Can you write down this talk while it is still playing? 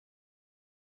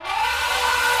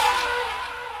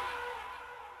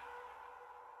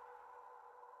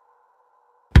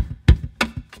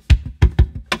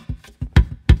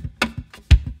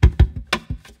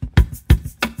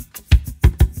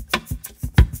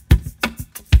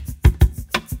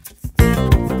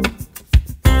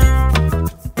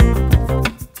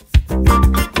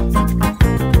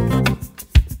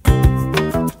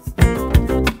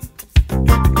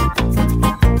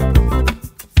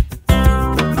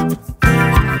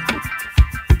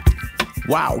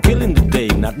Wow, killing the day,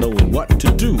 not knowing what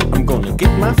to do. I'm gonna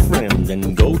get my friend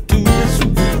and go to the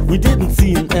zoo. We didn't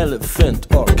see an elephant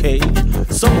or cage.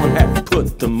 Someone had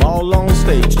put them all on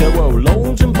stage. There were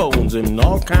loans and bones and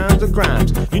all kinds of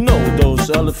crimes. You know those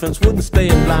elephants wouldn't stay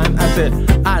in line. I said,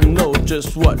 I know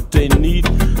just what they need.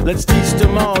 Let's teach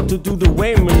them all to do the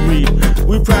Wayman read.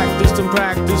 We practiced and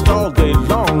practiced all day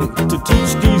long to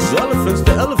teach these elephants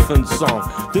the elephant song.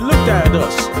 They looked at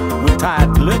us with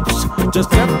tight lips, just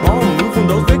kept on moving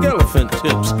those big elephant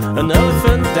hips. An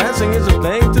elephant dancing is a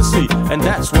thing to see, and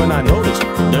that's when I noticed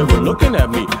they were looking at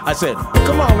me. I said,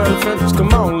 come on elephants,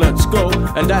 come on, let's go.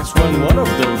 And that's when one of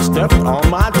them stepped on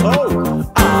my toe.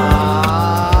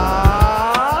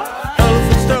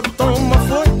 Elephant stepped on my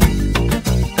foot.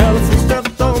 Elephant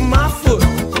stepped on my foot.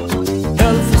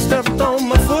 Elephant stepped on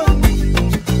my foot.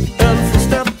 Elephant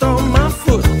stepped on my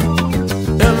foot.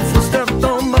 Elephant stepped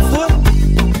on my foot.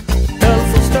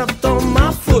 Elephant stepped on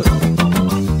my foot.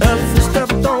 Elephant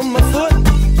stepped on my foot.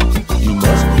 You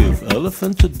must give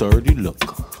elephants a dirty look.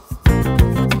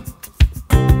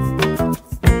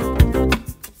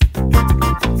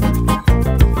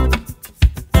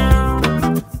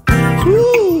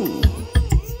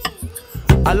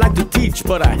 I like to teach,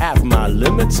 but I have my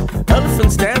limits.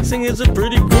 Elephants dancing is a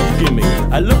pretty good gimmick.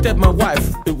 I looked at my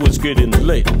wife, it was getting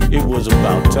late. It was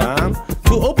about time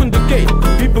to open the gate.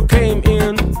 People came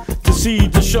in to see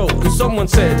the show, and someone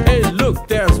said, hey look,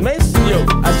 there's Maceo.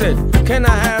 I said, can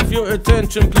I have your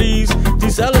attention please?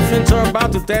 These elephants are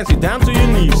about to dance you down to your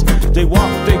knees. They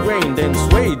walked, they grained, and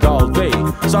swayed all day.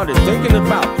 Started thinking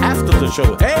about after the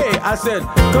show. Hey, I said,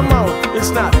 come on, it's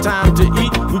not time to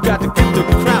eat. We got to get the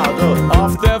crowd up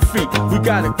off their feet. We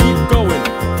gotta keep going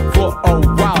for a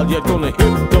while. You're gonna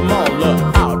hit them all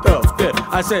up out of there.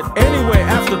 I said, anyway,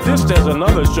 after this there's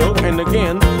another show. And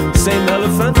again, same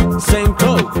elephant, same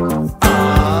toe.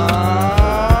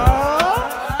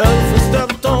 Elephant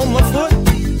stepped on my foot.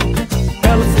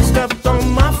 Elephant stepped on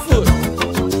my foot.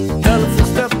 Elephant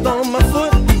stepped on my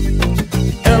foot.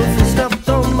 Elephant stepped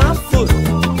on my foot.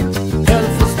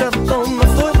 Elephant stepped on my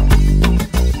foot.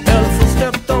 Elephant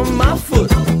stepped on my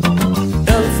foot.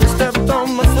 Elephant stepped on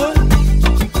my foot.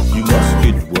 You must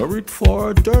get worried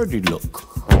for a dirty look.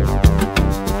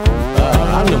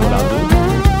 I know what I'll do.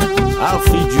 I'll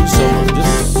feed you some of this.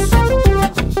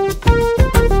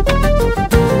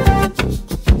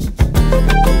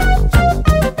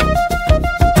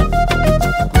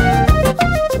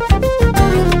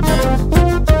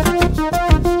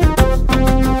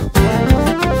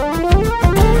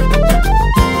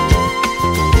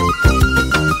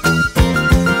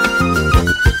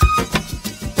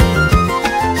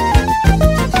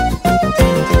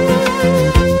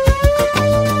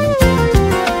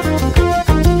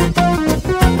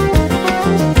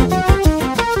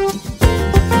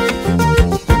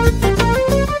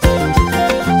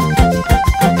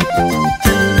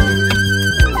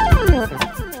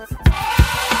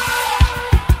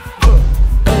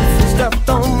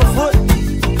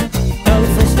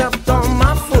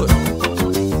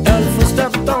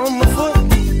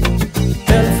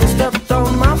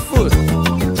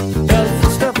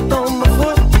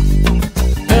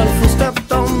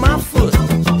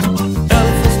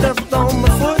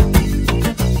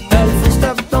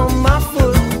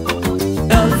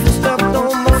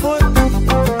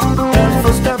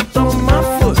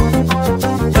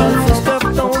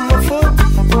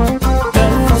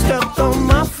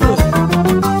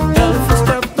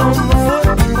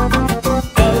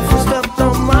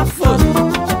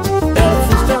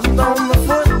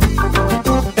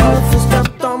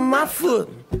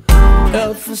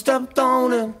 Elephant stepped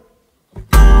on it.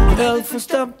 Elephant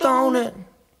stepped on it.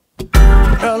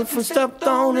 Elephant stepped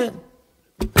on it.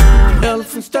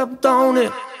 Elephant stepped on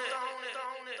it.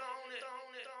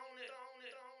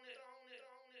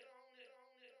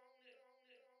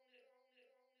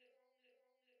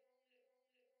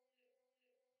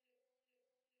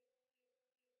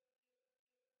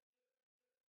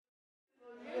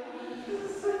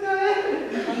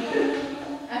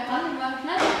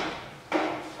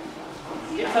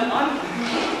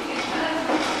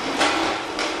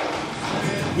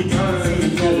 We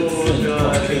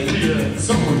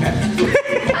someone had to do it.